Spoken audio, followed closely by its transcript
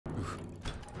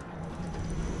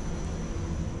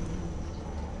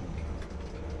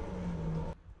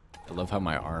I love how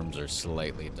my arms are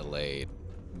slightly delayed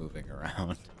moving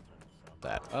around.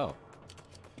 That. Oh.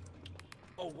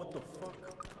 Oh, what the fuck?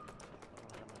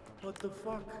 What the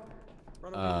fuck?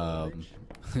 Run away,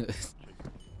 bitch.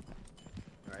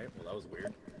 Alright, well that was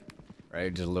weird.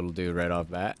 Right, just a little dude right off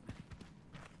bat.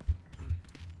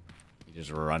 He's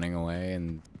just running away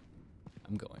and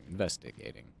I'm going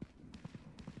investigating.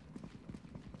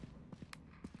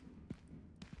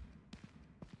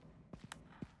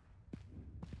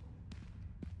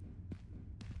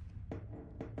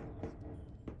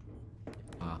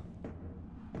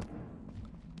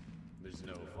 There's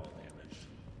no fall damage.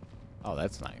 Oh,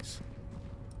 that's nice.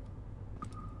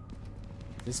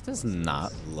 This does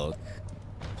not look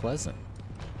pleasant.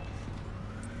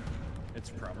 It's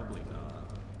probably not,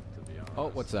 to be honest. Oh,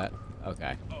 what's that?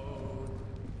 Okay.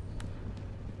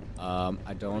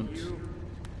 I don't... Hey,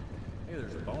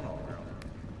 there's a bone all around.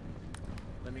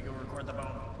 Let me go record the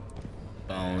bone.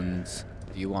 Bones.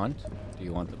 Do you want? Do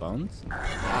you want the bones?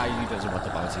 Ah, he doesn't want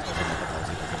the bones. He doesn't want the bones.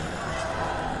 He doesn't want the bones.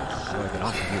 How do I get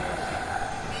off of you?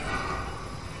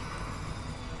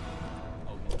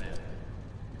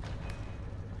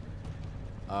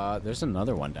 There's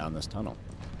another one down this tunnel.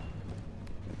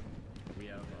 We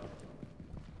have,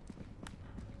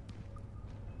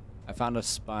 I found a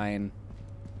spine.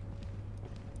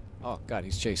 Oh god,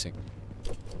 he's chasing.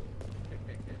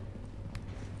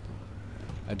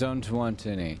 I don't want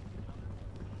any.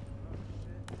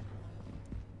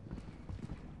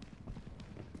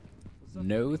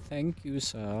 No, thank you,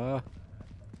 sir.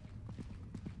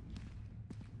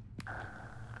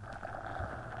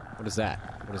 What is that?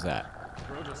 What is that?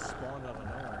 bro just spawned out of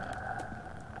nowhere.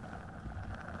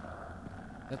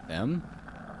 Is that them?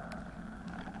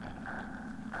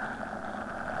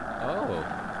 Oh.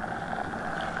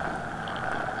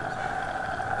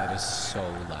 That is so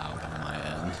loud on my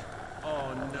end.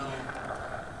 Oh no.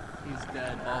 He's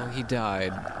dead. Oh, he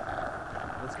died.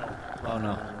 Let's go. Oh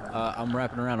no. I'm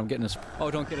wrapping around. I'm getting his...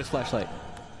 Oh, don't get his flashlight.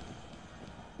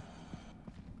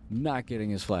 Not getting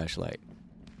his flashlight.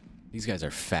 These guys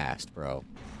are fast, bro.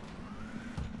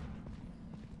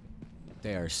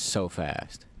 They are so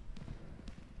fast.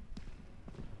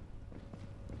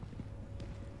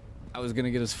 I was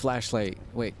gonna get his flashlight.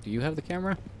 Wait, do you have the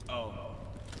camera? Oh,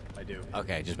 I do.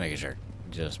 Okay, just making sure.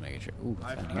 Just making sure. Ooh,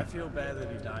 I feel bad that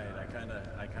he died.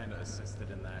 I kinda assisted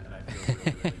in that, and I feel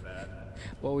really, really bad.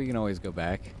 Well, we can always go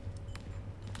back.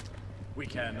 We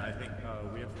can. I think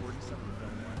we have 47 to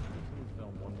film left. We can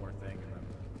film one more thing and then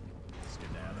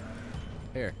skedaddle.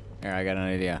 Here, I got an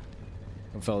idea.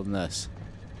 I'm folding this.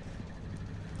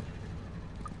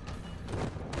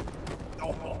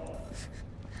 Oh,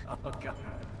 oh god.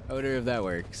 I wonder if that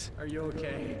works. Are you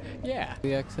okay? Yeah.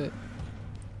 The exit.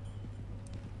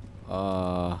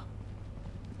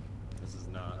 This does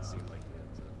not seem like the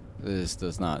exit. This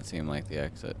does not seem like the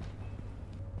exit.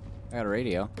 I got a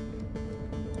radio.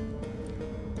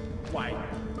 Why?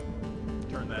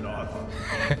 Turn that off.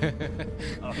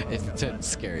 Oh, It's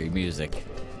scary music.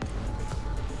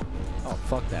 Oh,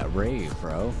 fuck that rave,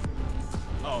 bro.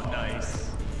 Oh, nice.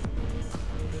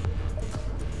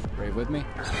 Rave with me?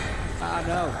 Ah,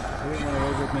 no. You didn't want to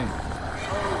rave with me.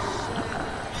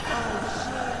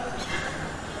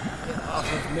 Get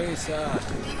off of me, sir.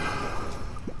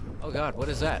 Oh, God, what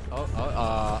is that?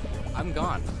 I'm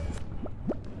gone.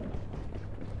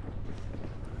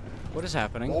 What is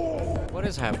happening? What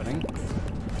is happening?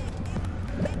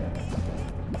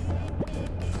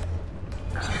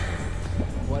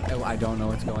 What? Oh, I don't know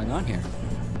what's going on here.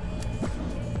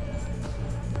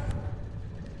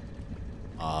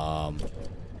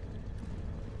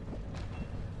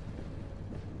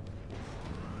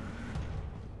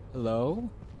 Hello?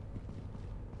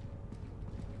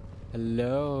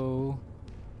 Hello?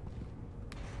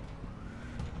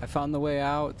 I found the way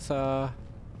out,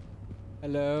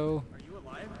 Hello? Are you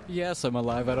alive? Yes, I'm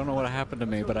alive. I don't know what happened to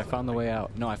me, but I found the way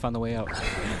out. No, I found the way out.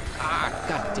 Ah,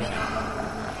 god damn it.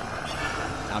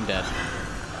 I'm dead.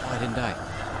 Oh, I didn't die.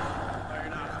 No, you're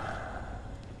not.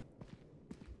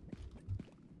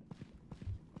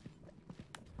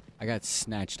 I got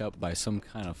snatched up by some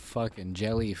kind of fucking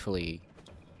jelly flea.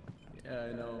 Yeah,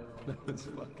 I know. That was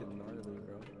fucking gnarly,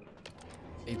 bro.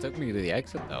 He took me to the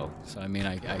exit, though. So, I mean,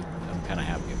 I'm kind of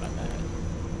happy about that.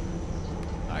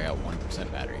 I got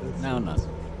 1% battery. No, nothing.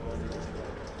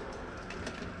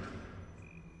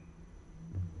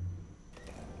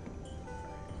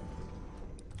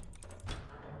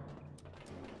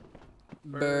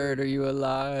 Bird, are you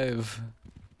alive?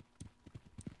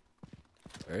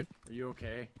 Bird? Are you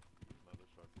okay?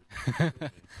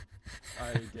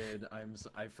 I did.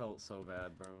 I felt so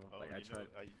bad, bro. Like I tried.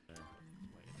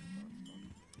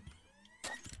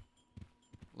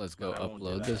 Let's go But I won't do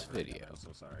upload that this ever again, video. I'm so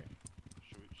sorry.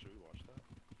 Should we watch that?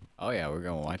 Oh yeah, we're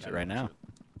gonna watch it right now.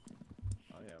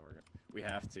 Oh yeah, we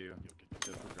have to.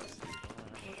 Just because.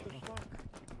 What the fuck?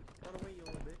 Run away, you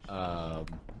little bitch. Alright,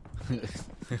 well,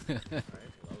 that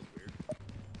was weird.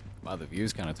 Wow, the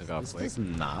views kind of took off quick.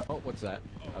 Not. Oh, what's that?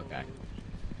 Okay.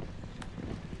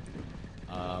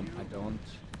 I don't.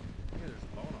 Yeah, there's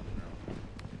a bone on the ground.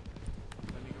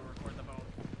 Let me go record the bone.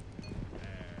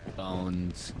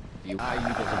 Bones. You doesn't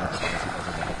have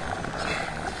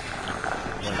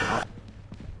to.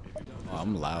 Oh,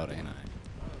 I'm loud, ain't I?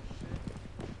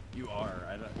 You are.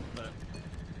 I don't. But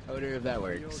I wonder if that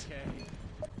are you works. okay?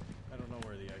 I don't know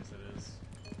where the exit is.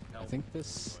 I think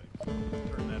this.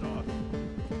 Turn that off.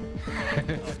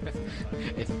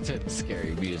 It's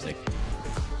scary music.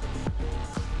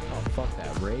 Oh fuck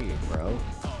that raid, bro.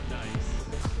 Oh, nice.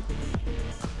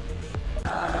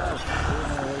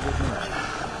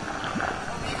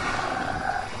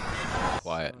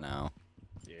 Quiet now.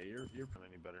 Yeah, you're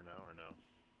Any better now or no?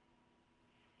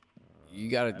 You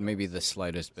got it maybe the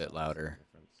slightest bit louder.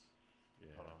 Yeah.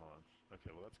 Hold on.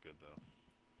 Okay, well that's good though.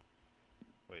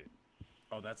 Wait,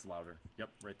 Oh, that's louder. Yep,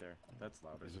 right there. That's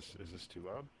louder. is this too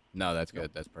loud? No, that's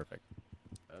good. That's perfect.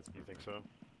 That's You think so?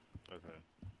 Okay.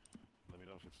 Let me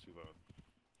know if it's too loud.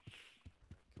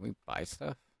 Can we buy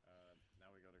stuff? Now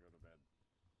we gotta go to bed.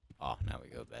 Oh, now we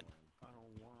go to bed. I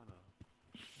don't wanna.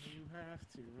 You have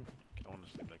to. I wanna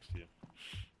sleep next to you.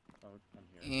 Oh,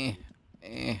 I'm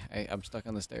here. I'm stuck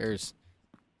on the stairs.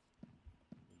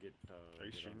 Get, Are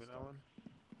you get streaming, unstuck. Alan?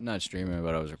 Not streaming,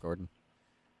 but I was recording.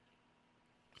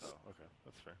 Oh, okay,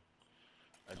 that's fair.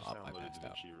 I just Oh, I downloaded passed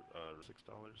out.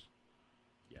 DaVinci $6.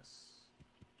 Yes.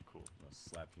 Cool. I'm gonna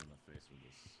slap you in the face with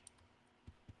this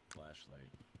flashlight.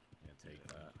 Yeah, take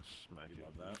that. Smack You it.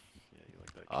 love that? Yeah, you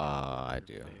like that? I in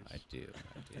your do. face. I do.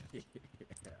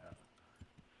 Yeah.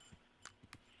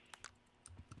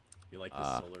 You like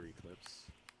the solar eclipse?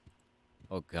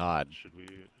 Oh God. Should we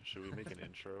make an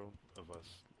intro of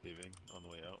us leaving on the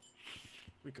way out?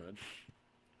 We could.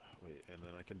 Wait, and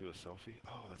then I can do a selfie?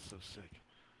 Oh, that's so sick.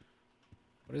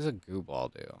 What does a goo ball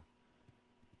do?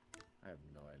 I have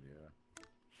no idea.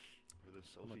 For the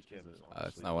much selfie is cam it? is That's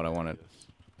honestly not what I wanted. hilarious.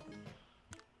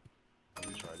 Have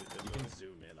you tried it? You can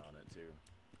zoom in on it too.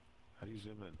 How do you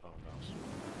zoom in? Oh, mouse.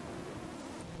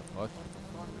 What?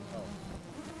 Oh,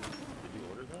 Did you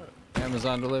order that?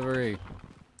 Amazon delivery.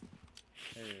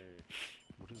 hey.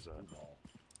 What is that? Ball.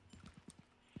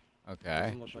 Okay.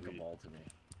 Doesn't look Should like we- a ball to me.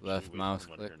 Left wait mouse for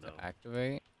one click here to now?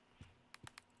 activate.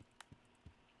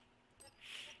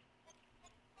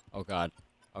 Oh God.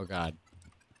 Oh God.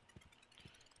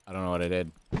 I don't know what I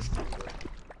did.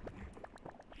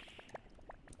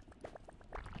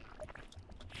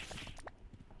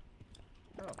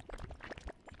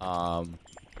 Oh.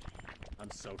 I'm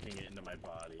soaking it into my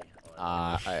body.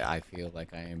 Oh, I feel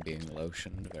like I am being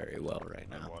lotioned very well right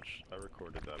now. I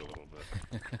recorded that a little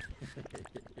bit.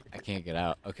 I can't get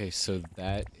out. Okay, so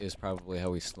that is probably how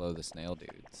we slow the snail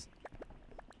dudes.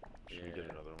 Should we get Yeah.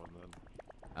 another one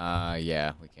then?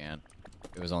 Yeah, we can.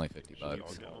 It was only 50 Should we all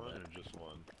bucks. get one or just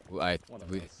one? One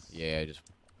of us. Yeah, just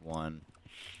one.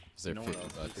 Cause they're You know what 50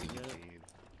 else bucks we each. can get?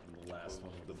 And the last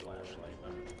one with the flashlight.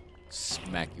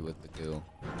 Smack you with the goo.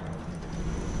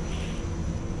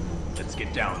 Let's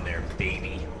get down there,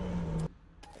 baby.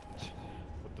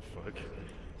 What the fuck? Okay.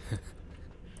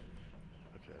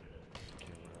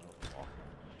 Camera out.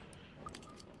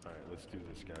 Alright, let's do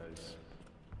this, guys.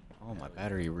 Oh, my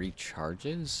battery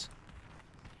recharges?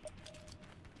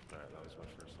 Alright, that was my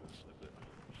first little snippet.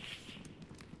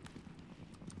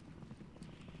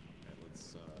 Okay,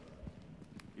 let's,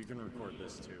 you can record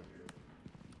this too.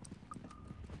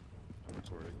 I'm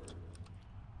recording.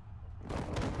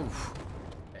 Oof.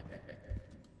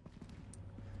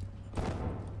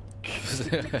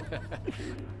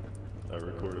 I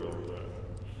recorded all of that.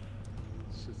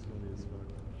 It's just funny as fuck.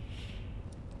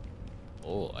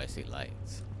 Oh, I see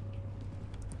lights.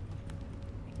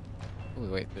 Oh,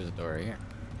 wait, there's a door right here.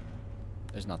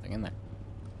 There's nothing in there.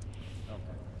 Okay.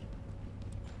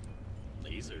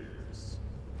 Lasers.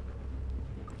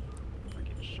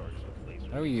 Freaking sharks with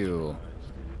lasers. How are you? eyes,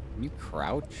 dude. Can you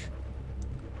crouch?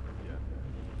 Yeah.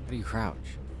 How do you crouch?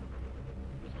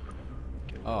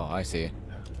 Okay. Oh, I see. Oh,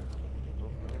 no.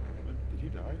 Did he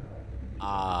die?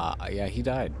 Yeah, he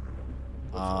died.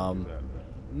 Let's not do that.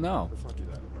 No. Let's not do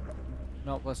that.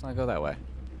 Nope, let's not go that way.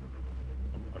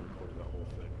 I recorded that whole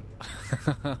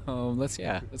thing.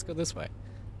 Let's go this way.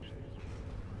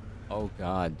 Oh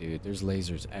God, dude, there's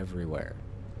lasers everywhere.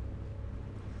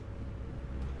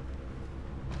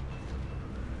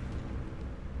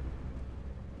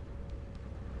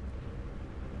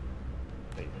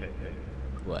 Hey, hey, hey.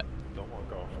 What? Don't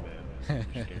walk off, man.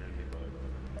 You're scaring me, bud.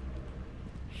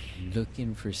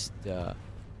 Looking for stuff.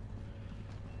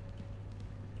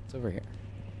 What's over here?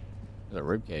 There's a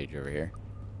rib cage over here.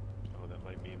 Oh, that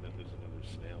might mean that there's another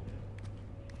snail.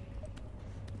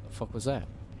 The fuck was that?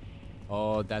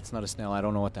 Oh, that's not a snail. I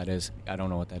don't know what that is. I don't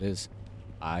know what that is.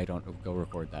 I don't... Go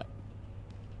record that.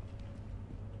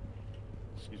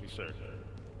 Excuse me, sir.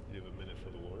 Do you have a minute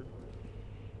for the Lord?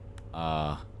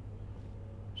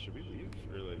 Should we leave?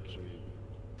 Or, like, should we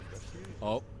investigate?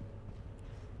 Oh.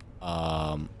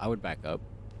 I would back up.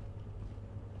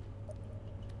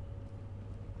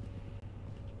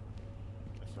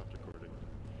 I stopped recording.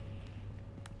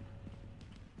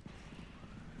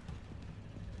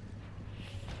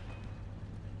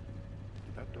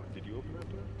 That door, did you open that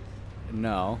door?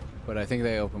 No, but I think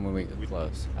they open when we get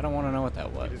close. I don't want to know what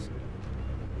that was.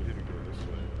 We didn't go this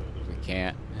way. We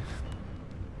can't.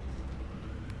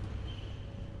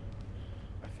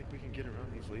 I think we can get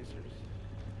around these lasers.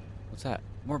 What's that?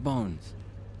 More bones.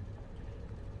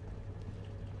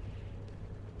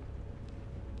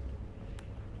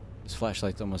 This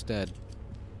flashlight's almost dead.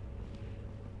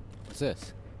 What's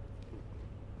this?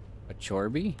 A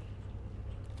Chorby?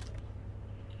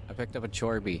 I picked up a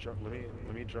Chorby.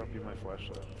 Let me drop you my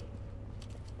flashlight.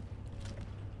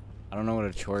 I don't know what a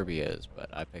Chorby is, but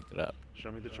I picked it up.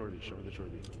 Show me the Chorby. Show me the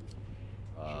Chorby.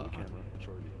 Show the camera.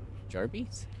 Chorby.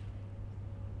 Chorbies?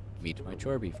 Meet my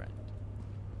Chorby friend.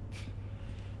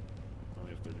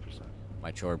 Only have 30%.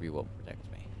 My Chorby will protect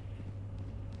me.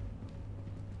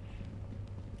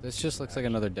 This just looks like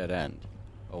another dead end.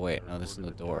 Oh wait, no, this is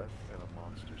the door. And a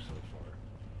monster so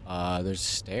far. There's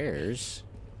stairs.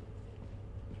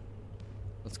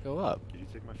 Let's go up. Did you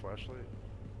take my flashlight?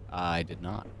 I did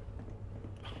not.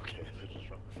 Okay, I just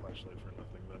dropped my flashlight for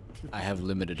nothing then. I have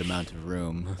limited amount of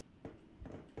room.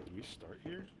 Did we start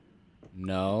here?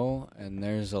 No, and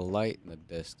there's a light in the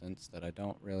distance that I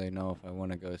don't really know if I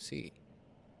want to go see.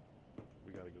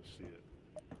 We gotta go see it.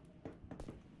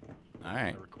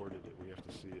 Alright. I recorded it. We have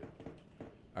to see it.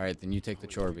 Alright, then you take the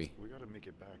Chorby. We gotta make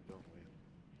it back, don't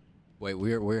we?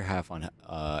 Wait, we're half on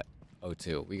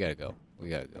O2. We gotta go. We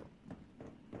gotta go.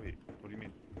 Wait, what do you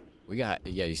mean? We got,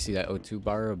 yeah, you see that O2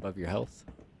 bar above your health?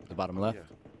 The bottom left? Yeah.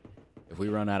 If we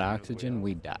run out of oxygen,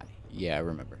 we die. Yeah, I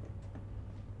remember.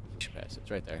 Pass, it's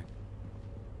right there.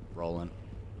 Rolling.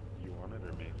 You want it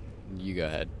or me? You go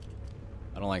ahead.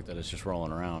 I don't like that it's just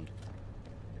rolling around.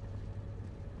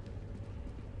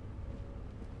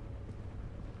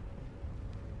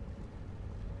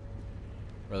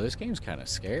 Bro, this game's kind of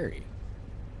scary.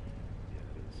 Yeah,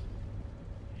 it is.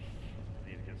 I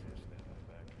need to get some stand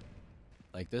back.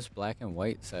 Like, this black and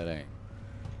white setting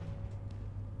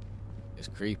is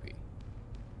creepy.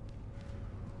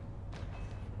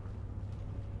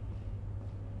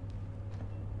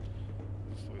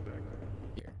 Is this the way back?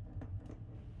 Here.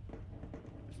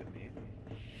 Is it me?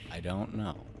 I don't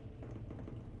know.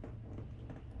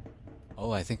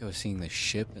 Oh, I think I was seeing the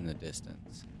ship in the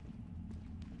distance.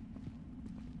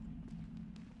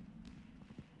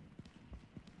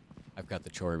 I've got the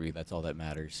Chorby, that's all that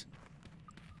matters.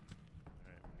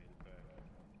 Alright, we made it back.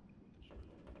 Show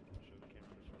the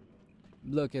camera the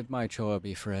Chorby. Look at my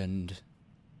Chorby friend.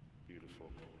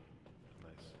 Beautiful.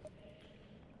 Nice.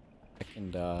 I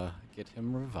can get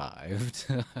him revived.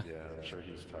 Yeah, I'm sure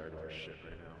he's tired of our shit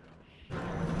right now.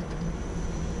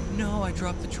 No, I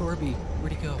dropped the Chorby.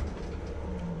 Where'd he go?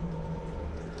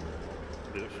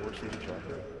 Did it force you to drop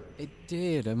it? It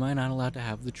did. Am I not allowed to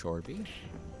have the Chorby?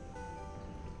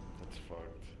 That's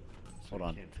fucked. So Hold you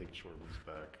on. can't take Chorby's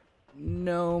back.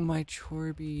 No, my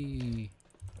Chorby.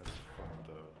 That's fucked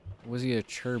up. Was he a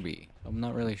Chirby? I'm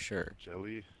not really sure.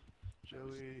 Jelly?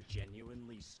 Jelly?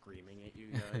 Genuinely screaming at you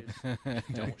guys.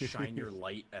 Don't shine your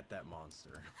light at that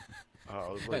monster. I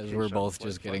was like, As "Hey, we're shine both the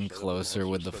just getting flashlight on closer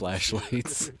with the monster, so I can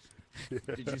see it."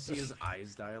 flashlights. Did you see his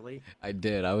eyes dilate? I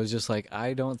did. I was just like,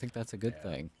 I don't think that's a good Yeah.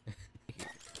 thing.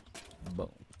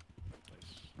 Boom.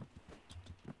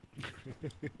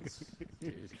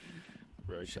 Dude.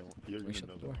 Right, Shut- you're we gonna shut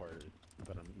know the the door. part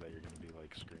that you're gonna be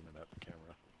like screaming at the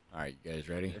camera. Alright, you guys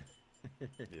ready? Yeah,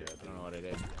 I don't know what it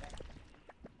is.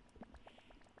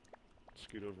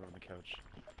 Scoot over on the couch.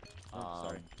 Oh,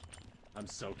 sorry. I'm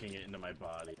soaking it into my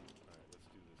body. Alright, let's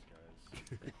do this,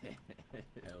 guys.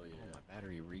 Hell Oh, yeah. my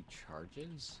battery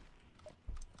recharges?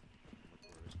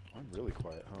 I'm really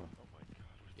quiet, huh? Oh my god.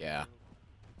 Yeah.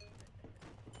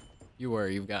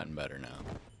 You've gotten better now.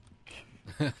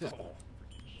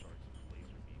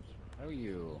 How are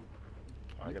you?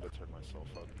 I gotta turn myself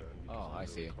up then. because Oh, I'm I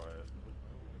really see. Quiet.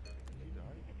 He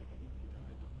died?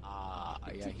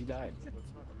 Yeah, he died.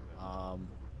 Let's not do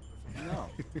that. No.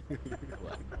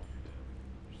 What?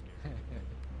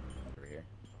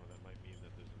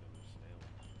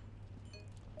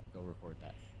 Go record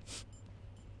that. Excuse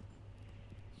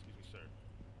me, sir.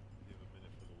 Do you have a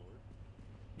minute for the Lord?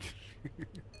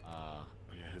 Uh.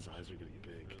 Oh yeah, his eyes are getting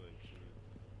big.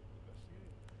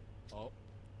 Oh.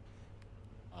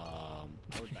 I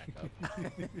would back up. But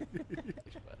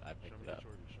I picked it up. Show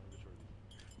me the shorty.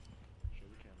 Show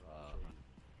the camera.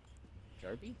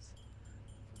 Jarbies?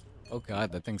 Oh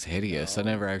god, that thing's hideous. I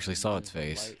never actually saw its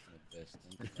face. I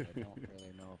don't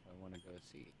really know if I want to go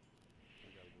see.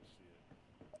 We gotta go see it.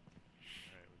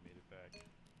 Alright, we made it back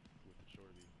with the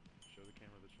shorty. Show the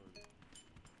camera the shorty.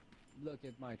 Look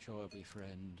at my Chorby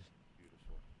friend.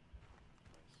 Beautiful.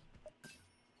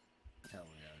 Nice. Hell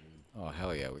yeah, dude. Oh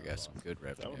hell yeah, we got some good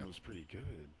That one revenue. was pretty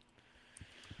good.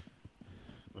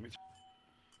 Let me.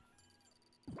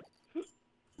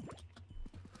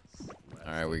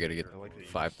 Alright, we gotta get I like that you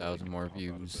just, 5,000 more hop out of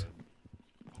views. bed.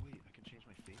 Oh wait, I can change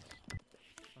my face.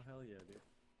 Oh hell yeah, dude.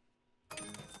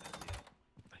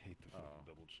 I hate the fucking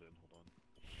double chin. Hold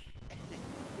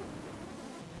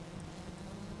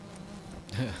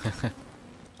on.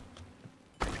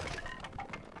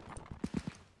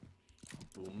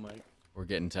 Boom mic. We're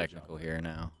getting technical here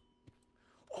now.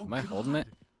 Oh, Am I holding it?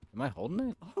 Am I holding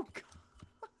it? Oh god.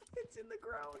 It's in the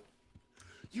ground.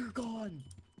 You're gone.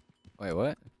 Wait,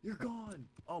 what? You're gone.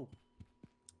 Oh.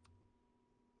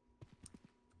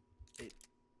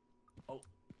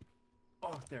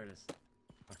 Oh, there it is.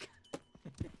 Okay.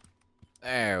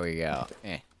 There we go.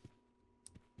 Eh.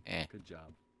 Good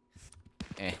job.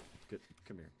 Eh. Good.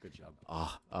 Come here. Good job.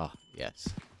 Oh, yes.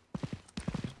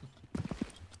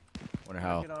 Wonder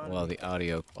how Get on well me. the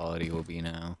audio quality will be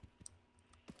now.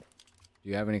 Do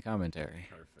you have any commentary?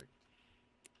 Perfect.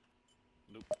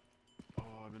 Nope. Oh,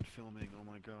 I've been filming. Oh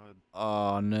my god.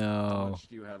 Oh How no. much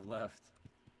do you have left?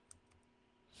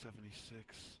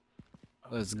 76. Oh,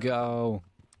 Let's no. go.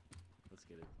 Let's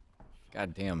get it.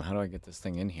 God damn, how do I get this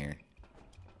thing in here?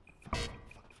 Fuck.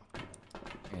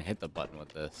 I'm gonna hit the button with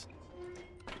this.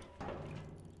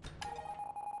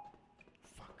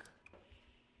 Fuck.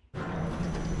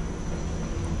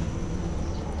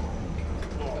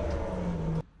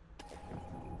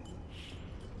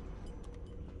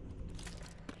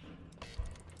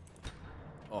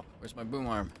 Oh, where's my boom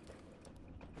arm?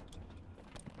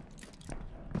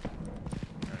 Alright,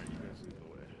 you guys lead the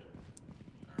way.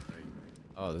 Alright.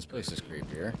 Oh, this place is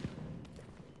creepier.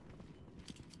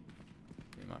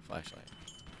 Give me my flashlight.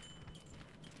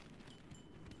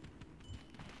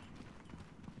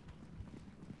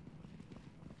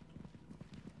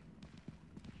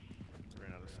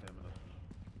 Ran out of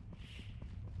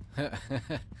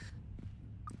stamina.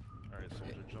 Alright,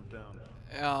 soldier, jump down.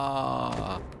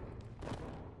 Ah.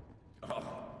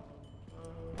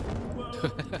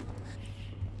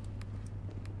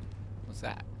 What's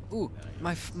that? Ooh,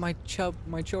 my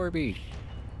Chorby.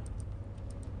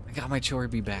 I got my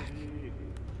Chorby back.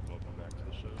 Welcome back to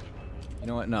the show. You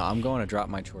know what? No, I'm going to drop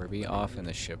my Chorby off in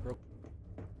the ship.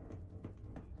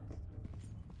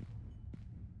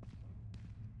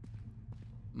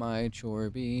 My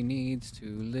Chorby needs to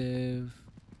live.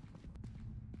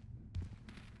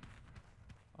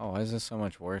 Oh, why is this so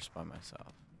much worse by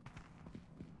myself?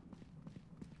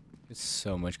 It's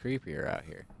so much creepier out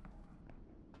here.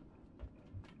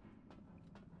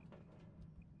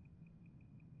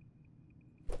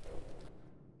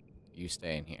 You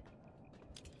stay in here.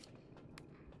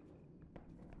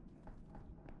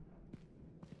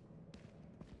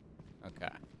 Okay.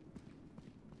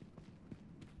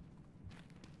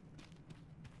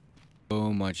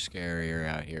 So much scarier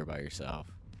out here by yourself.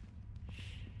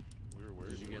 We were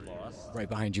worried. Did you get lost? Right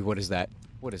behind you. What is that?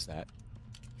 What is that?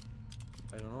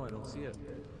 I don't know. I don't see it.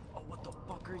 Oh, what the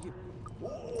fuck are you?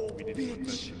 Oh, We didn't even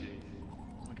investigate.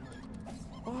 Oh my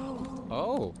god.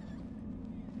 Oh.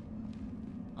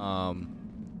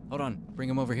 Hold on. Bring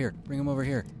him over here. Bring him over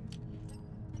here.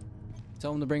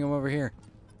 Tell him to bring him over here.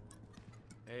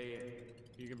 Hey,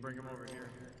 you can bring him over here.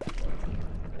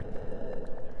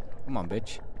 Come on,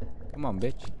 bitch. Come on,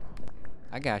 bitch.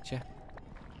 I gotcha.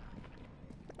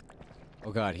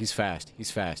 Oh god, he's fast.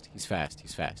 He's fast. He's fast.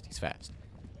 He's fast. He's fast.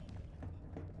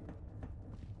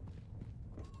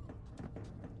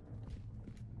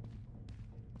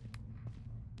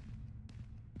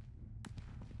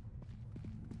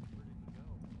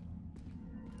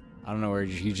 I don't know where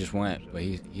he just went, but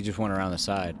he just went around the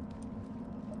side.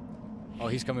 Oh,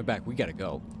 he's coming back. We gotta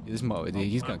go. He's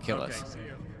gonna kill us. See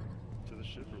you. To the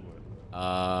ship or what?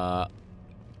 Uh,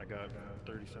 I got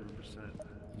 37%.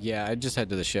 yeah, I just head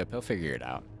to the ship. He'll figure it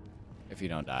out. If you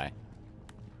don't die.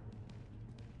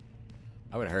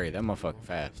 I would hurry. That motherfucker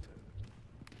fast.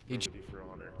 He j- Ready for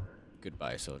honor.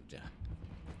 Goodbye, soldier.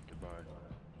 Goodbye.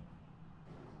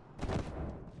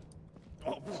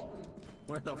 Oh,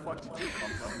 where the fuck did you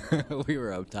come from? We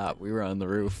were up top. We were on the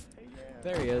roof.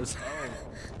 There he is.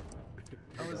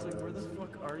 Oh. I was like, where the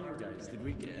fuck are you guys? Did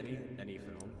we get any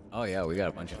film? Oh yeah, we got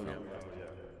a bunch of Oh film. yeah,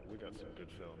 we got some good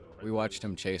film. Right? We watched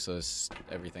him chase us.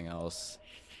 Everything else.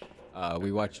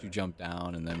 We watched you jump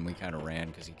down, and then we kind of ran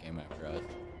because he came after us.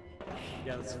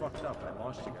 Yeah, that's fucked up. I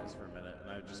lost you guys for a minute,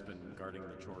 and I've just been guarding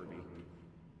the Chorby.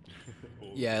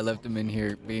 Yeah, I left him in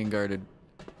here being guarded.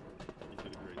 You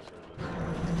did a great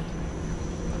service.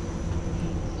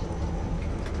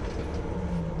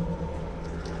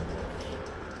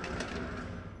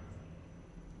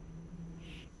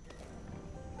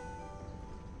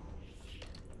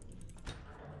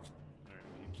 Alright,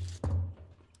 peeps.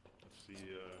 Let's see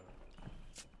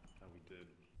how we did.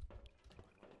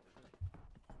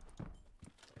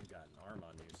 You got an arm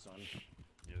on you, son.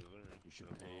 Yes, sir. You should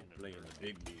That's all. play in the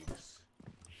big leagues.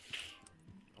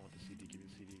 I want the CD. Give me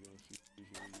the CD.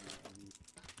 Give me the CD.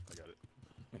 I got it.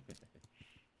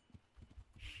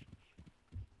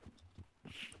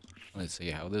 Let's see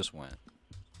how this went.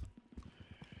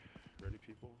 Ready,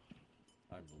 people?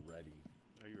 I'm ready.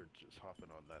 Oh, you were just hopping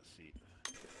on that seat.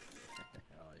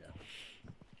 Oh yeah.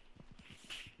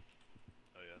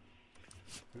 Oh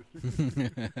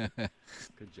yeah.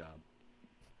 Good job.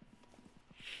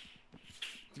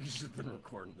 You've just been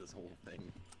recording this whole thing.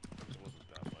 It wasn't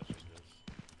that much, I guess.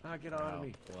 Ah, get out of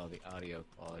me. Well, the audio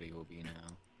quality will be now.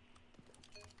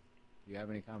 Do you have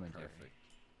any commentary? Perfect.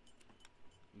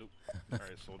 Nope.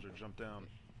 Alright, soldier, jump down.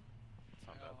 It's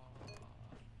not bad.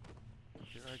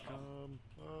 Here I come.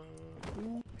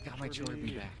 I got my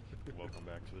Chorby back. Welcome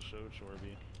back to the show,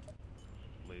 Chorby.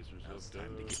 Lasers Now it's of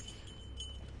time to death.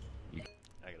 get-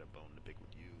 I got a bone to pick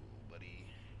with you, buddy.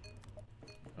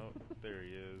 Oh, there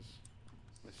he is.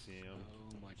 I see him.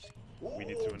 So much. We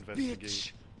need to investigate.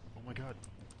 Bitch. Oh my god.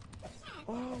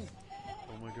 Oh!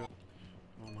 Oh my god.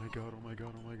 Oh my god, oh my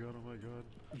god, oh my god, oh my god.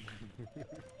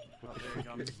 What the there he fuck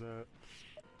comes. is that?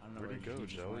 I don't know Where'd he where go,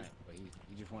 just Joey? went, but he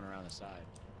just went around the side.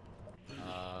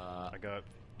 I got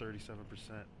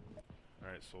 37%.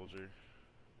 Alright, soldier.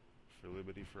 For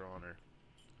liberty, for honor.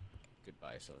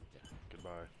 Goodbye, soldier.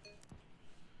 Goodbye.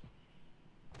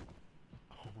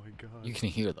 Oh my god. You can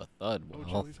hear the thud. Oh,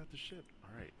 Well, Joey's at the ship.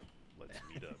 Alright, let's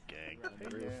meet up, gang.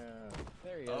 Hey, yeah.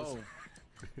 There he is. Oh,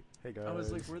 Hey guys. I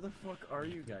was like, where the fuck are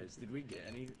you guys? Did we get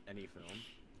any film?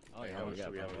 Oh yeah, How we much got.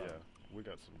 do we have? one. Yeah, we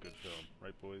got some good film,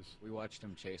 right, boys? We watched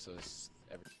him chase us.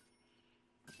 Hell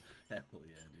yeah,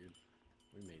 dude.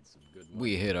 We made some good money.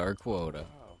 We hit our quota.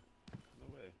 Wow. No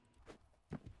way.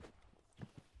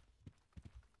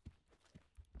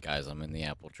 Guys, I'm in the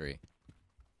apple tree.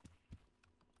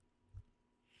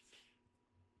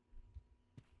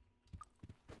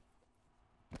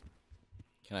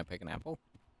 Can I pick an apple?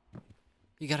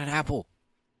 You got an apple!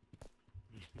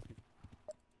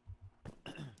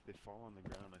 They fall on the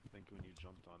ground, I think, when you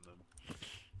jumped on them.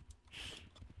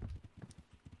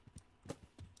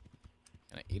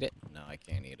 Can I eat it? No, I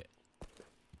can't eat it.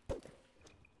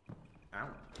 Ow.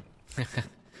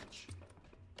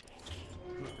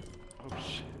 Oh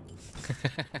shit.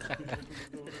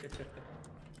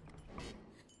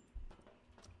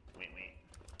 Wait.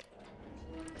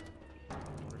 I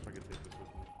wonder if I could take this with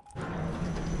me.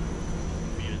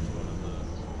 Feed it to one of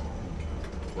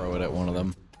the... Throw it at one of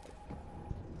them.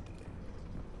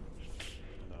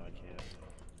 No, I can't.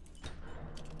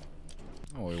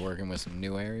 Oh, we're working with some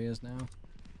new areas now?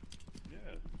 Yeah.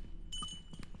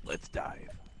 Let's dive.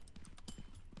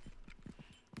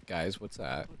 Guys, what's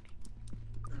that?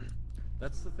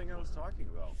 That's the thing I was talking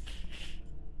about.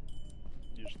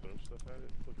 You just throw stuff at it?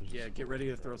 Look, there's Yeah, just- get ready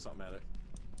to throw something at it.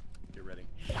 Get ready.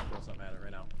 Throw something at it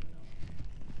right now.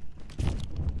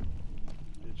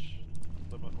 Bitch.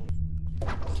 Let my home.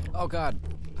 Oh god!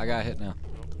 I got hit now.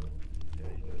 Nope. Yeah,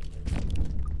 you did.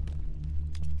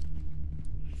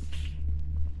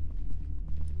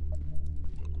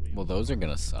 Well, those are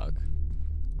gonna suck.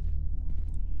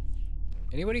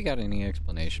 Anybody got any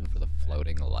explanation for the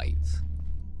floating lights?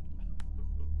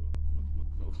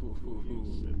 You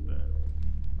said that.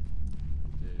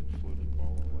 Dude, Floating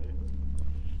ball of light.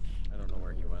 I don't know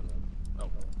where he went.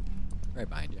 Oh. Right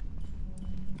behind you.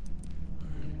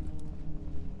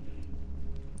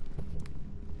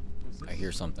 What's this? I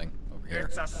hear something over here.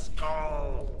 It's a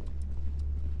skull!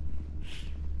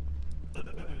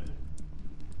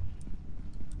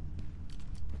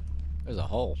 There's a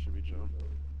hole. Should we jump?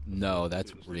 No,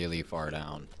 that's really far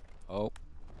down. Oh,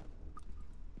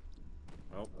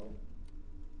 Oh.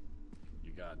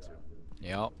 You got to.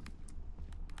 yep.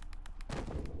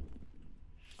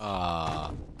 Hey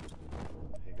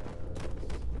guys.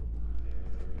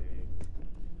 Hey.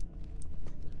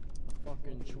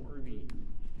 Fucking Chorby.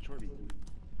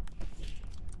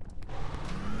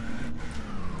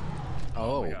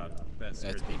 Oh, my god, that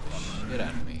scared that's the beat the fuck shit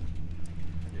out of me.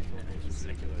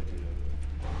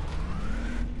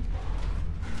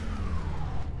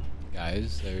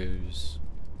 Guys, there's...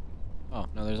 Oh,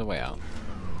 no, there's a way out.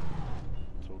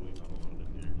 Totally not alone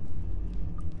in here.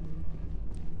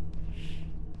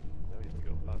 Now we have to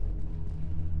go up.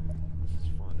 This is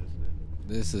fun, isn't it?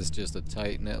 This is just a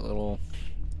tight-knit little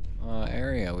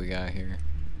area we got here.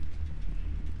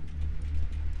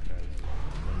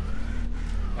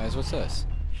 Guys, what's this?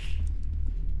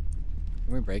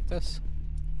 Can we break this?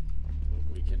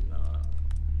 We can,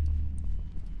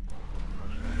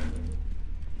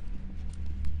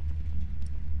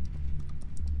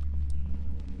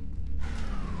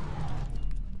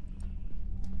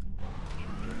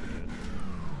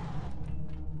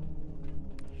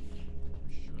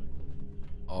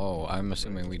 Oh, I'm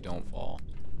assuming we don't fall.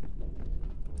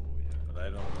 but I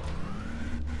don't.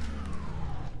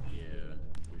 Yeah,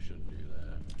 we shouldn't do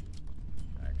that.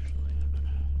 Actually.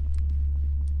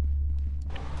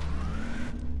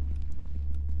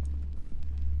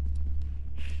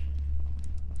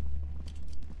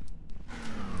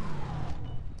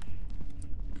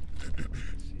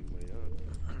 See way up.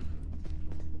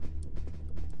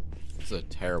 This is a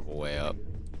terrible way up.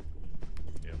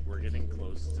 Yeah, we're getting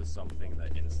close to something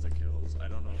that insta kills. I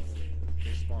don't know.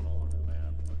 They spawn all over the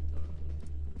map, but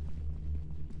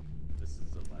this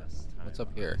is the last time. What's up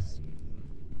I've here? seen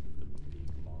the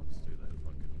big monster that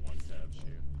fucking one taps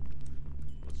you.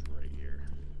 Was right here.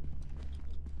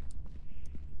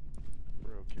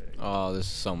 We're okay. Oh, this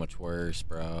is so much worse,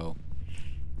 bro.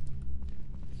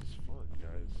 This is fun,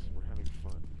 guys. We're having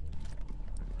fun.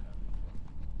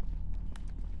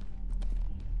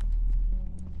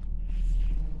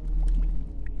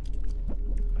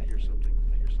 I hear something.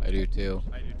 I hear something. I do too.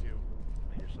 I do too.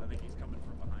 I hear I something. think he's coming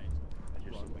from behind. I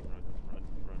hear something. Run, run,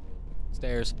 run.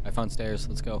 Stairs. I found stairs.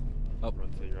 Let's go. Up.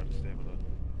 Run till you're out of stamina.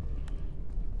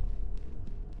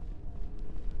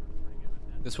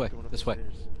 This way. Going up This the way.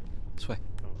 stairs. This way.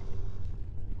 Oh.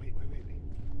 Wait.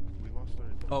 We lost our...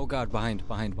 Oh god, behind.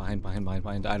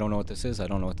 I don't know what this is. I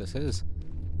don't know what this is.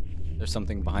 There's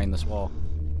something behind this wall.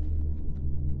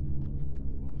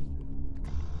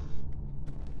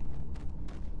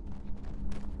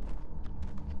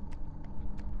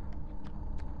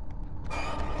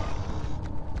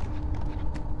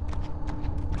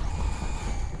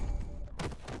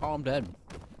 Oh, I'm dead.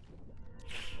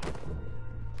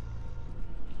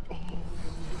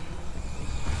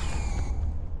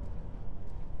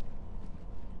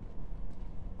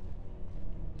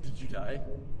 Did you die?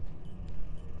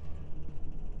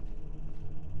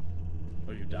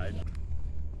 Oh, you died?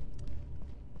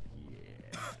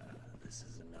 Yeah, this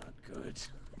is not good.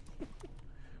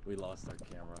 We lost our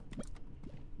camera.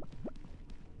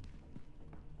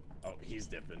 Oh, he's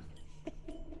dipping.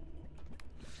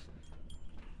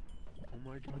 Oh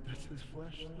my god, that's his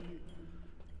flashlight.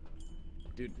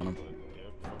 Dude, okay.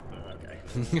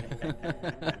 You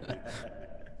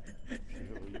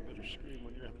better scream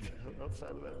when you're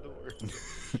outside of that door.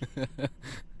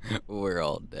 We're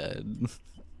all dead.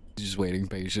 Just waiting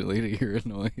patiently to hear a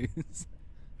noise.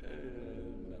 No.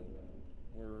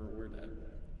 We're dead.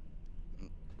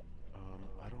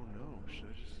 I don't know.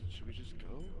 Should we just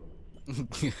go?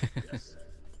 Yes.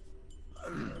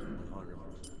 100%.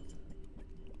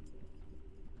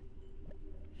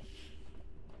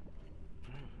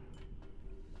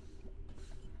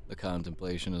 The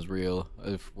contemplation is real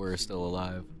if we're still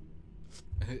alive.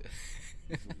 He's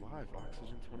alive.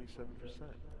 Oxygen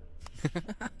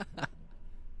 27%.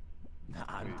 Nah,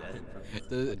 I'm dead.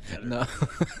 The, Deader. no.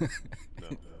 No.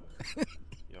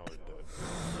 Y'all are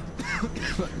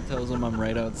dead. Tells him I'm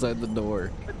right outside the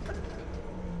door.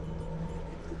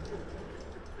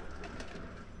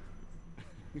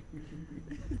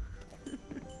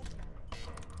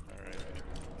 Alright.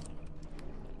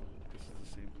 This is the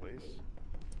same place?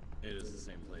 It is the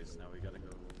same place. Now we gotta go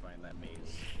find that maze.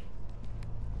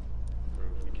 Or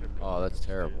if we kept Oh, going, that's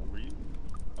terrible. Were you,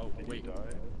 Oh, did wait. you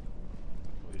die?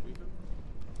 Did we go?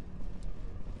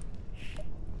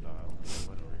 No, I don't think I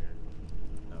went over here.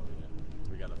 No, we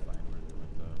didn't. We gotta find where they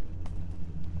went though.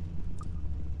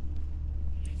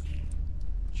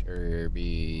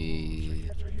 Chirby.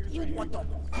 What the?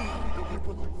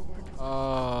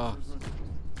 Oh. Go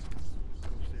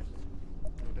upstairs.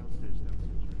 Go downstairs.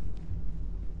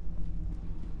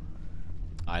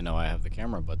 I know I have the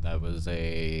camera, but that was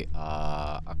a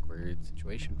awkward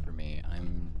situation for me.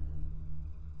 I'm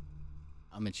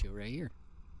gonna chill right here.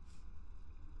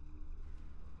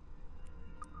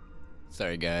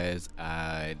 Sorry guys,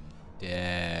 I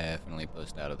definitely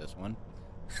pushed out of this one.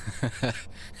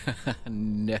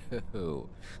 No.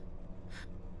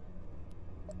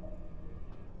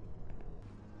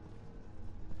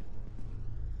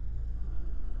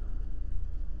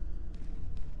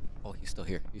 Oh, he's still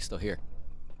here. He's still here.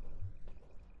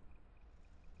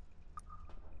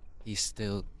 He's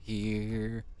still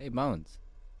here. Hey, Bones.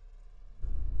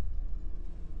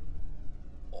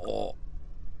 Oh,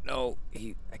 no.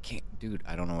 I can't. Dude,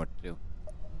 I don't know what to do.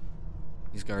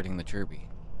 He's guarding the Chirby.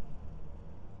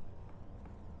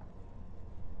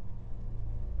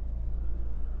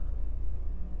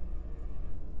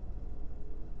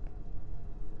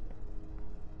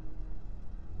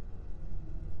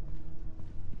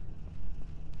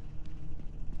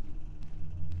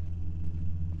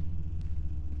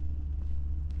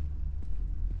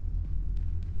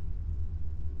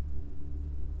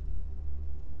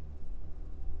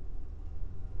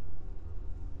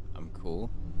 I'm cool.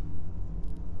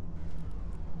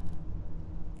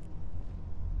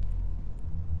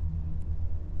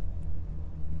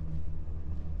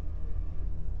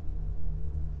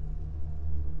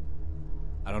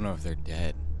 I don't know if they're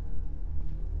dead.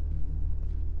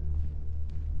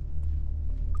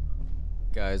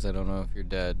 Guys, I don't know if you're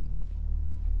dead.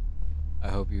 I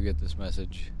hope you get this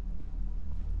message.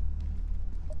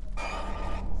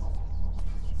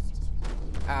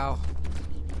 Ow.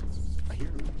 I hear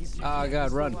him. Oh god,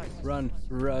 he's run, still alive. run,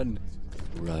 run,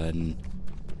 run,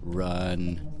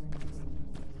 run.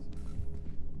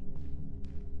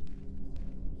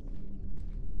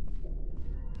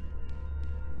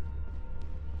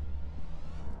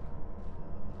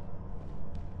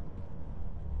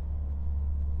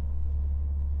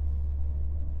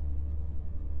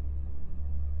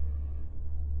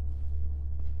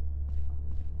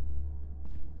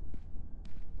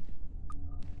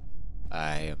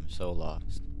 I am so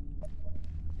lost.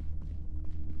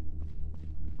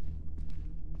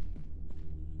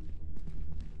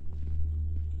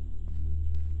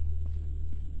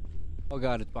 Oh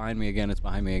god, it's behind me again, it's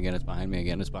behind me again, it's behind me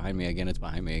again, it's behind me again, it's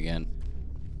behind me again.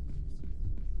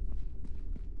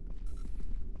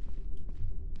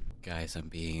 Guys, I'm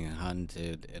being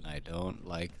hunted and I don't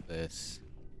like this.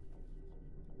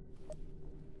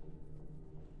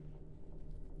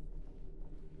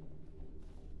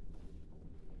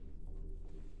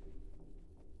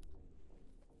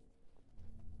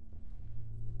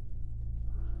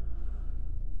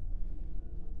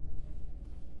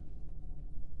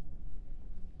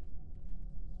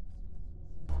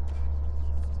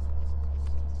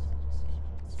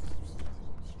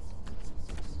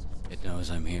 It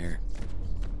knows I'm here.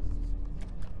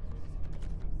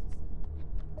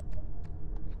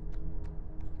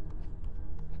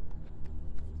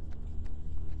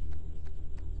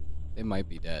 They might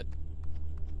be dead.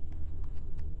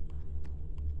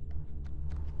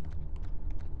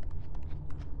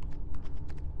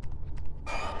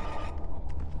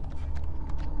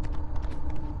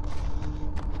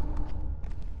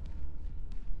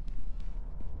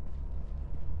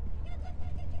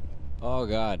 Oh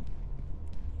god.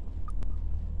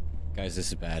 Guys, this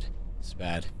is bad. This is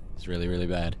bad. It's really, really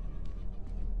bad.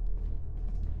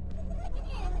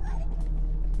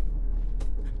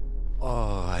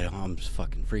 Oh, I'm just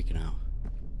fucking freaking out.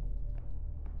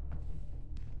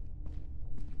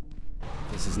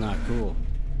 This is not cool.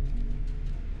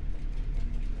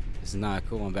 This is not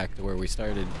cool. I'm back to where we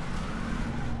started.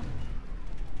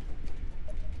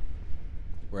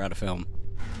 We're out of film.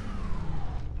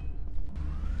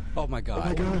 Oh my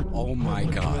god. Oh my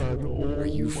god. Are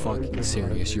you fucking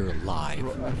serious? You're alive.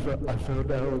 Bro, I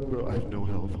found out, bro. I have no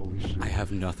health. Holy shit. I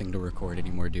have nothing to record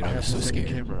anymore, dude. I was so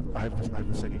scared. I have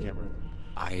the second camera.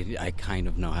 I kind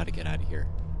of know how to get out of here.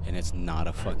 And it's not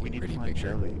a We fucking need pretty to find picture.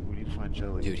 Jelly. We need to find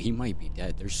Jelly. Dude, he might be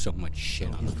dead. There's so much shit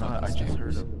No, on the he's not. fucking I just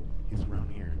heard stairs. him. He's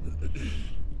around here.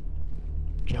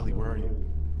 Jelly, where are you?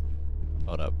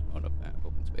 Hold up, Matt.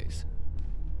 Open space.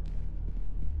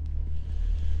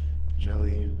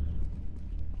 Jelly.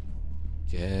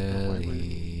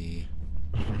 Jelly.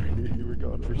 You were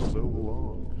gone for so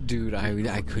long. Dude,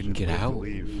 I couldn't get You have to out.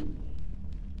 leave.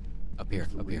 Up here,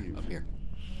 to up here, leave. up here.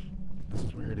 This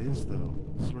is where it is, though.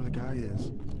 This is where the guy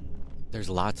is. There's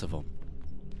lots of them.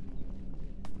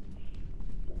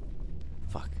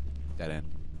 Fuck. Dead end.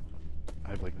 I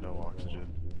have like no oxygen.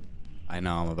 I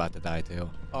know, I'm about to die too.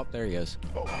 Oh, there he is.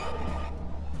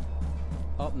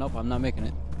 Oh, nope, I'm not making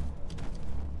it.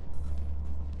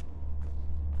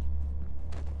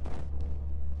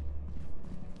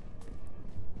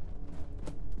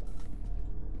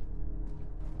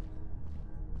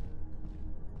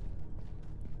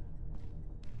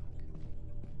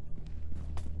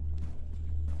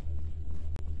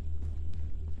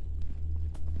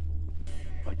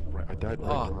 I died right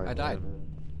Oh, behind I died. him.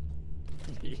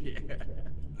 Yeah.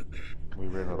 We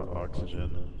ran out of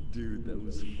oxygen. Dude, that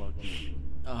was fucking...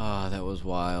 Oh, that was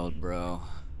wild, bro.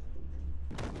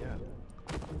 Yeah.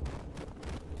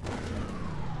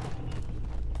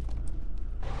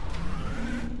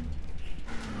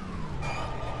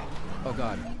 Oh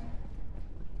god.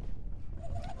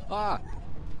 Ah!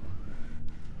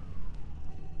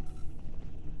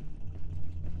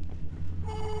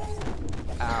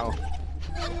 Ow.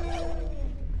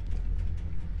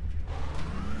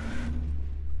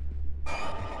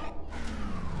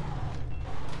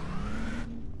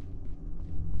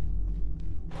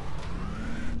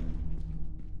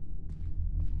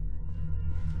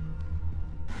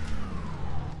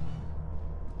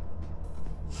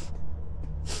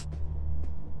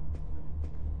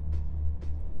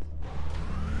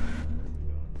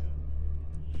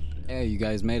 Hey, you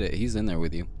guys made it. He's in there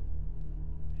with you.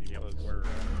 He Yep, was.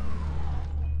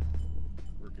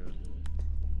 we're good.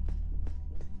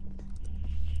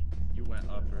 You went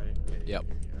up, right? Yeah, Yep.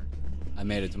 here you are. I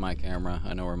made it to my camera.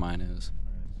 I know where mine is.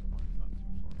 Alright, so mine's not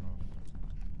too far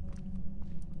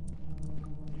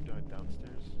off. You died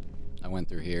downstairs? I went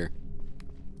through here.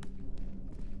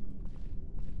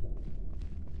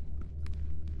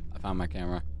 I found my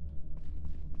camera. Thank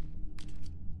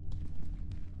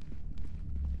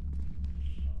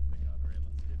God. Alright,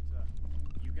 let's get,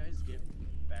 you guys get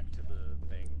back to the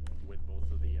thing with both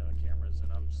of the cameras,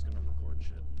 and I'm just gonna record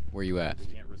shit. Where you at? We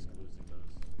can't risk losing those.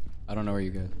 I don't know where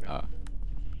you guys.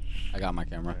 I got my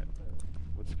camera. Alright,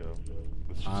 let's go.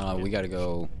 Let's just We get gotta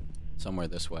go somewhere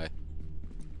this way.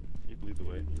 You lead the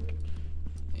way.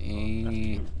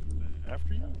 Eh,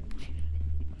 After you?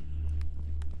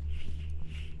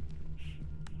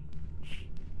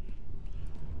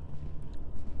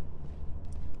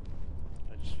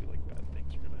 I just feel like bad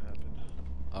things are gonna happen.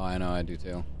 Oh, I know, I do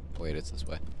too. Wait, it's this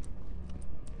way.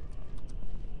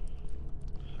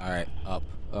 Alright, up.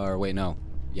 Or wait, no.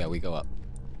 Yeah, we go up.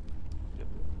 Yep.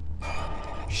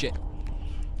 Shit.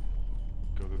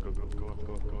 Go, go, go, go, go up,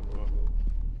 go up, go up, go up.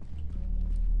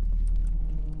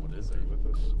 What is Are it? you with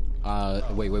us?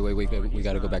 Wait, we He's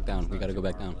gotta go not- back down. he's We not gotta go too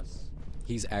back far down. from us.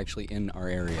 He's actually in our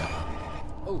area.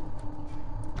 Oh.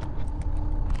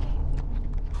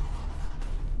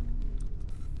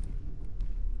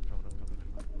 Coming up, coming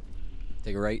up.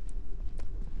 Take a right.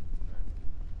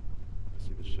 I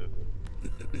see the ship.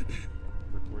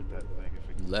 Record that thing if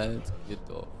it can. Let's get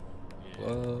off.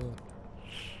 Whoa.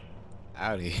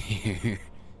 Out of here.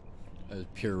 That was a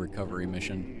pure recovery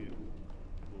mission.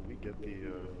 Will we get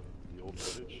the old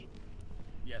footage?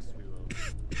 Yes, we will.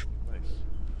 Nice.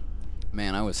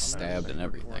 Man, I was I'm gonna stabbed just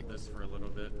and record everything. this for a little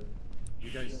bit.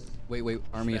 You guys. Wait,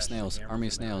 army of stash the snails. cameras Army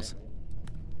of in there, snails. right?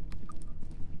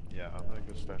 Yeah, I'm gonna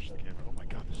go stash the camera. Oh my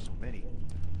god, there's so many.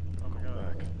 Oh my Going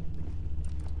God. back.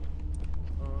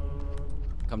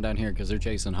 Come down here because they're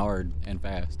chasing hard and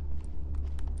fast.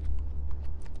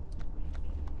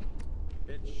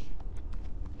 Bitch.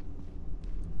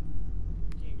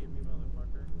 Can't get me,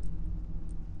 motherfucker.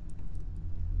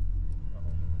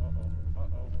 Uh-oh, uh-oh,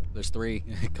 uh-oh. There's three.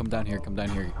 Come down here. Come down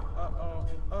here. Uh-oh,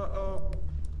 uh-oh.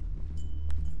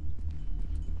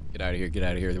 Get out of here. Get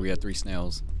out of here. We got 3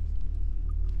 snails.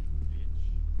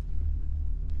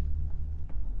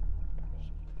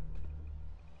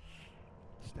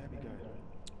 Stabby guy.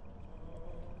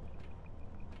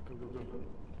 Go, go, go.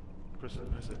 Press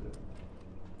it, press it.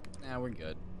 Nah, we're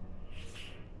good.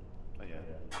 Oh yeah.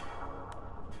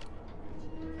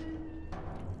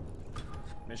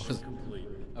 Mission complete.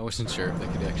 I wasn't sure if they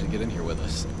could actually get in here with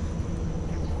us.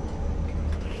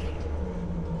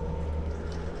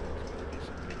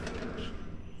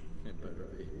 It better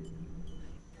be.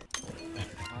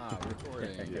 Recording.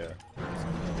 Yeah. Let's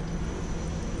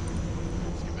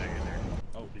get back in there.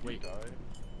 Oh, Did wait. you die?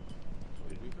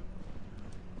 Did you?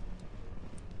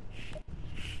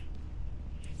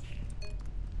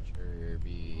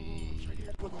 Chirby.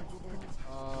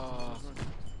 Oh.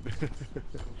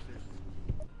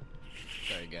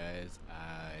 Sorry guys,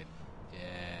 I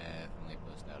definitely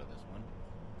pushed out of this one.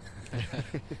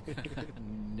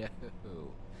 No.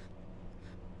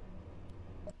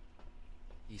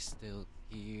 He's still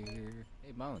here.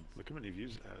 Hey Bones. Look how many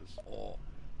views it has. Oh.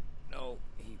 No,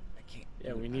 I can't.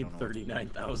 Yeah, we I need don't know.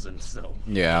 39,000, so.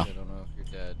 Yeah. I don't know if you're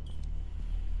dead.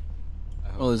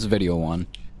 Well, this is video 1.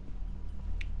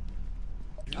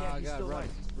 Yeah, he's still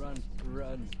alive. Run.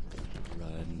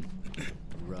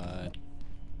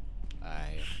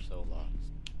 I am so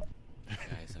lost.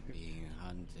 Guys, I'm being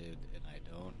hunted and I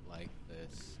don't like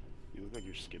this. You look like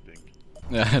you're skipping.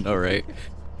 I know, right?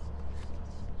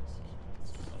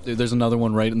 Dude, there's another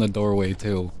one right in the doorway,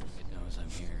 too. It knows I'm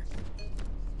here.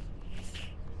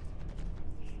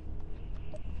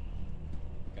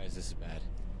 Guys, this is bad.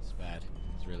 It's bad.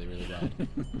 It's really, really bad.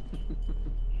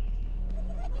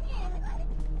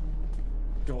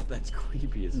 Don't. That's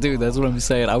creepy as Dude, that's what I'm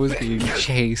saying. I was being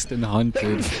chased and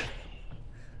hunted.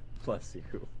 Bless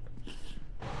you.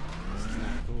 This is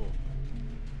not cool.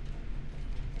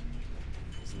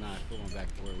 This is not cool. I'm back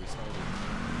to where we started.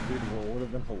 Dude, well, it would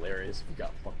have been hilarious if you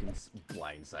got fucking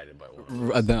blindsided by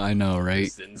one of those. I know, right?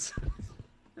 Pistons.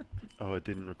 Oh, it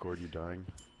didn't record you dying?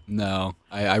 No,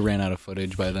 I ran out of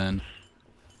footage by then.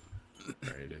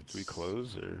 Right, Did we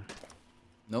close, or?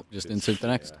 Nope, just insert the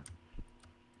next. Yeah.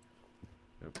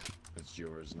 Yep, it's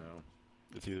yours now.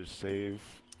 It's either save,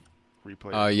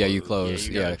 replay. Oh, yeah, you Yeah, close.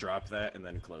 you gotta Yeah. drop that and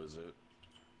then close it.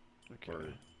 Okay. Or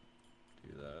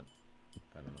do that.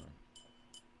 I don't know.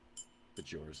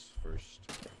 It's yours first.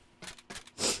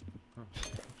 Huh.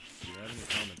 Do you have any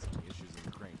comments on the issues of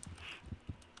the crane?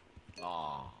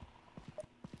 Aw.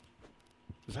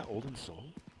 Is that Olden Soul?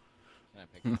 Can I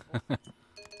pick an apple?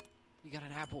 You got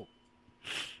an apple.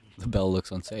 The bell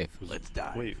looks unsafe. Let's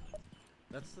die. Wait,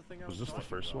 That's the thing I was was this the talking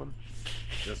first about. one?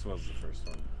 This was the first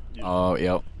one. Oh,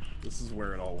 yep. This is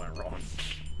where it all went wrong.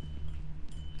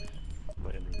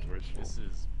 My inventory's full. This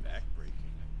is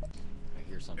backbreaking. I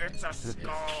hear something. It's a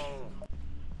skull!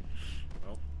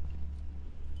 Well,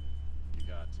 you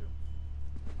got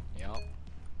to. Yep.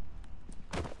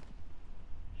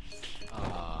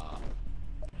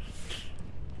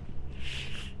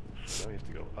 Now we have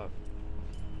to go up.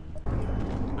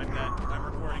 I'm dead. I'm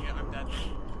recording it. I'm dead.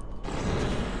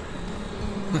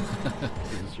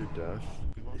 Is this your death?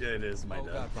 Yeah, it is my Oh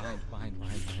death. god, behind.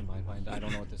 I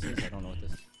don't know what this is. I don't know what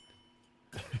this is.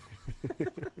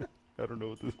 I don't know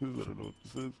what this is. I don't know what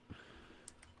this is.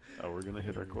 Oh, we're gonna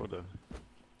hit our quota.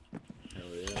 Hell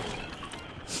yeah.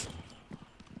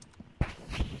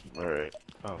 Alright.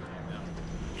 Oh.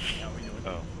 How we doing?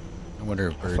 Oh. I wonder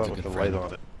if I Bird's thought a with good the friend. light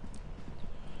on it.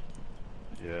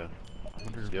 Yeah. I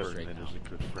wonder if Yep. Birdman Straight is a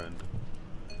good friend.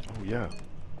 Oh, yeah.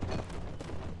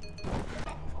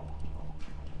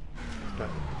 That-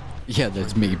 Yeah,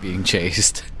 that's me being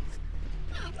chased.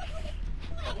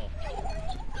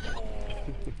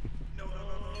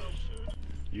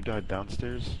 You died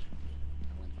downstairs?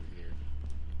 I went through here.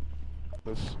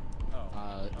 This?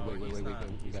 Wait.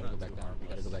 We gotta go back down. We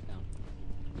gotta go back down.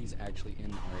 He's actually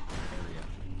in our area.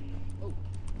 Oh.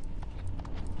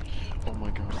 Oh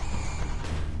my god.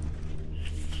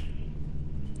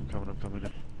 I'm coming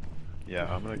in.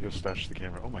 Yeah, I'm gonna go stash the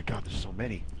camera. Oh my god, there's so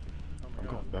many. I'm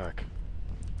going back.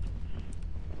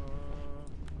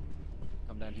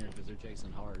 Come down here because they're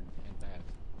chasing hard and fast.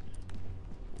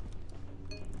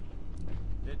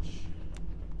 Bitch.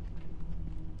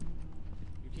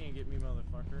 You can't get me,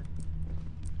 motherfucker.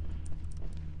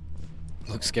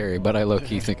 Looks scary, but I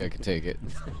low-key think I could take it.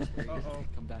 Uh-oh.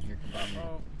 Come down here, come down here.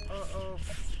 Uh-oh.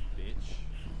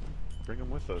 Bitch. Bring him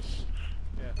with us.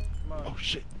 Yeah, come on. Oh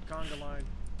shit. Conga line.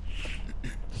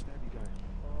 Stabby guy.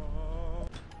 Oh.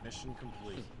 Mission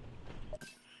complete.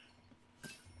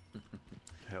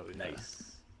 Hell yeah. Nice.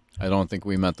 I don't think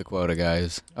we met the quota,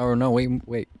 guys. Oh no,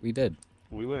 wait, we did.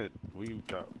 We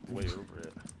got way over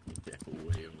it. Yeah,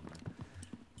 way over.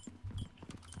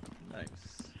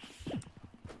 Nice.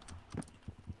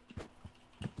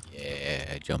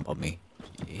 Yeah, jump on me.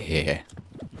 Yeah.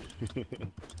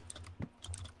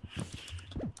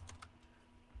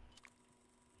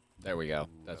 There we go.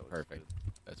 Ooh, That's that was perfect.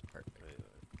 good. That's perfect. Hey,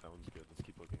 that one's good. Let's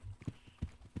keep looking.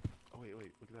 Oh wait,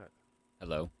 look at that.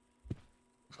 Hello.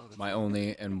 Oh, that's My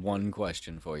only and one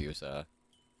question for you, sir,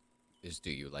 is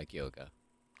do you like yoga?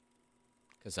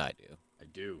 'Cause I do. I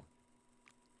do.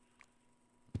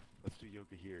 Let's do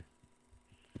yoga here.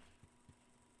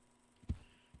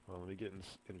 Well, let me get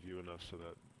in view enough so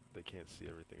that they can't see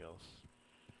everything else.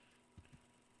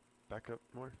 Back up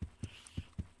more,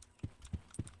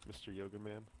 Mr. Yoga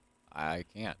Man. I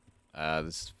can't.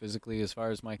 This is physically as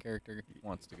far as my character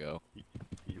wants to go.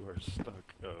 You are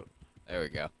stuck. Oh. There we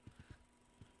go.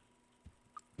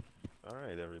 All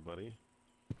right, everybody.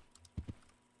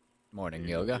 Morning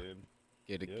You're yoga. in.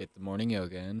 Get Yep. get the morning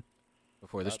yoga in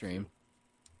before the Got stream.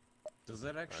 Does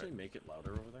that actually make it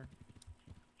louder over there?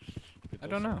 It I does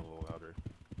don't sound know. A little louder.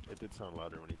 It did sound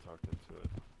louder when he talked into it.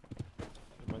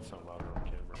 It might sound louder on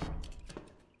camera.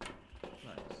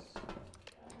 Nice.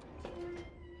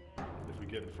 If we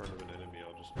get in front of an enemy,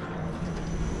 I'll just the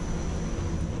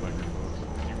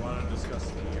microphone. Do you want to discuss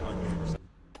the ugly?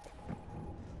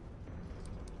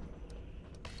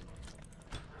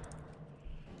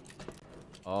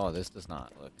 Oh, this does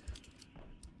not look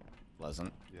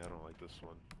pleasant. Yeah, I don't like this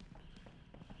one.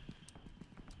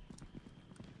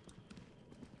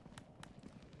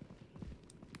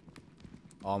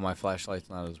 Oh, my flashlight's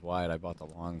not as wide. I bought the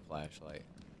long flashlight.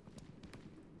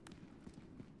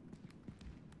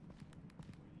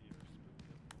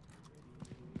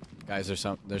 Guys,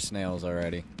 there's snails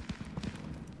already.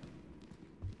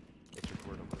 Let's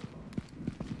record them.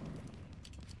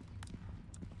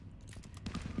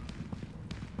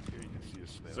 Here you can see a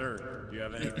snail. Sir, do you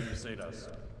have anything to say to us?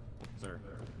 Sir.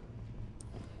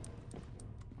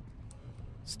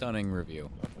 Stunning review.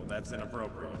 Well, that's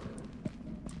inappropriate.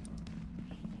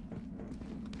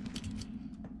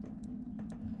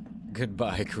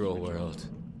 Goodbye, cruel world.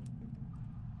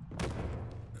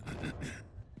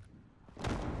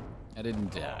 I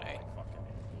didn't die.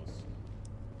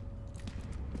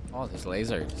 Oh, there's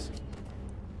lasers. It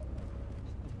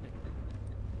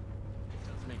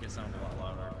does make it sound a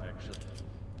lot louder, actually.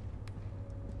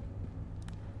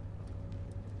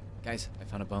 Guys, I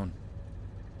found a bone.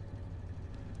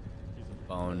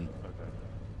 Bone.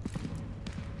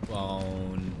 Okay.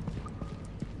 Bone.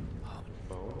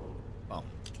 Bone? Bone.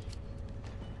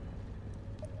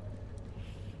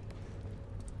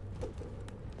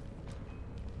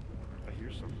 I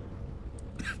hear something.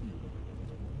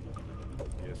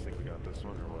 You guys think we got this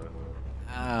one or what?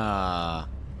 Ah.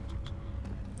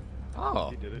 Oh.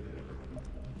 He did it.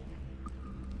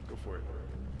 Go for it.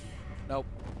 Nope.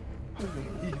 He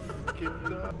fucking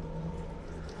died.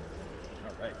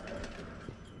 Alright.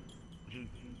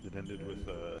 It ended with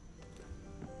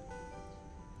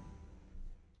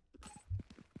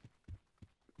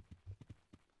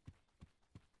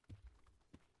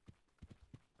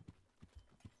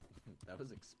That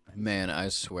was expensive. Man, I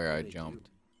swear I jumped.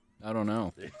 I don't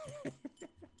know.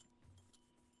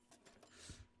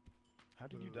 How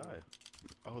did you die?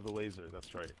 Oh, the laser,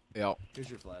 that's right. Yep. Here's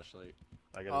your flashlight.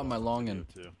 I Oh, my watch the longin'.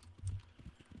 video, too.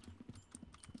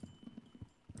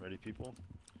 Ready, people?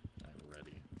 I'm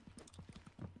ready.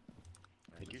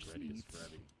 Take your as ready seats. as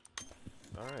Freddy.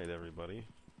 Alright, everybody.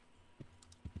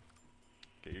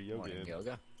 Get your yoga Morning in.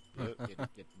 yoga. Yep.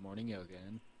 Get morning yoga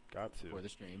in Got to. before the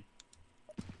stream.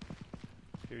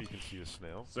 Here you can see a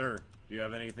snail. Sir, do you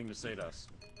have anything to say to us?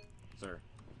 Sir.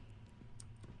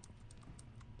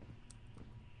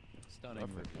 Stunning.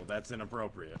 Nothing. Well, that's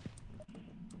inappropriate.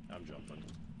 I'm jumping.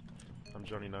 I'm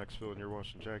Johnny Knoxville and you're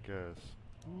watching Jackass.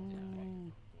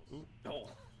 Ooh. Oh.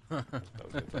 That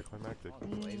was anticlimactic. Oh,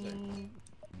 the laser.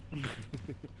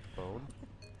 Bone?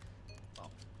 Oh.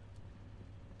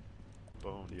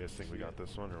 Bone. You guys think we got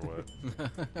this one or what?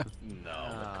 No.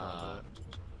 Ah.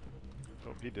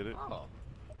 Oh, he did it. Oh.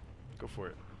 Go for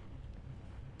it.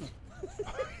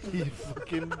 He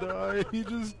fucking died. He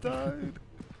just died.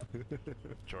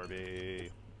 Jorby.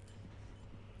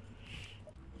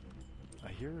 I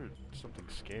hear something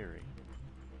scary.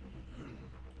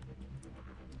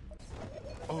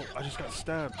 Oh, I just got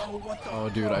stabbed. Oh, what the? Oh,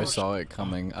 dude, I Oh, saw it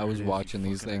coming. I was There it is, watching you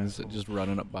these fucking things asshole. just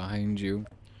running up behind you.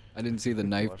 I didn't see the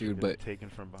knife, Watch me dude, get but taken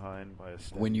from behind by a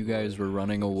when you guys were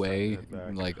running away,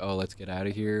 back. like, oh, let's get out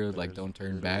of here, like, There's- don't turn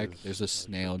there it back, is. there's a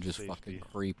snail just Safety. fucking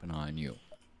creeping on you.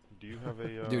 Do you have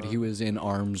a? Dude, he was in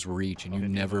arm's reach, and you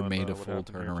opinion never on, made a what full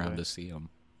happened here turnaround today? to see him.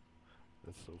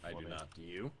 That's so I funny. do not. Do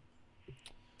you?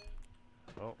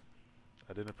 Well,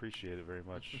 I didn't appreciate it very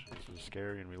much. This was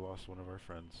scary, and we lost one of our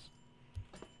friends.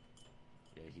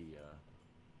 Yeah,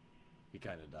 he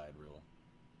kind of died real.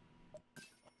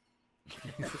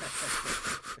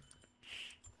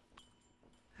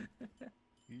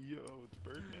 Yo, it's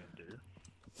Birdman, dude.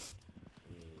 It's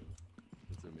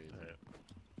amazing. Alright.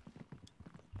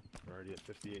 We're already at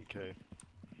 58K.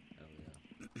 Hell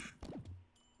yeah.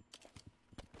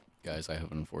 Guys, I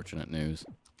have unfortunate news.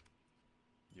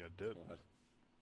 Yeah, did. What?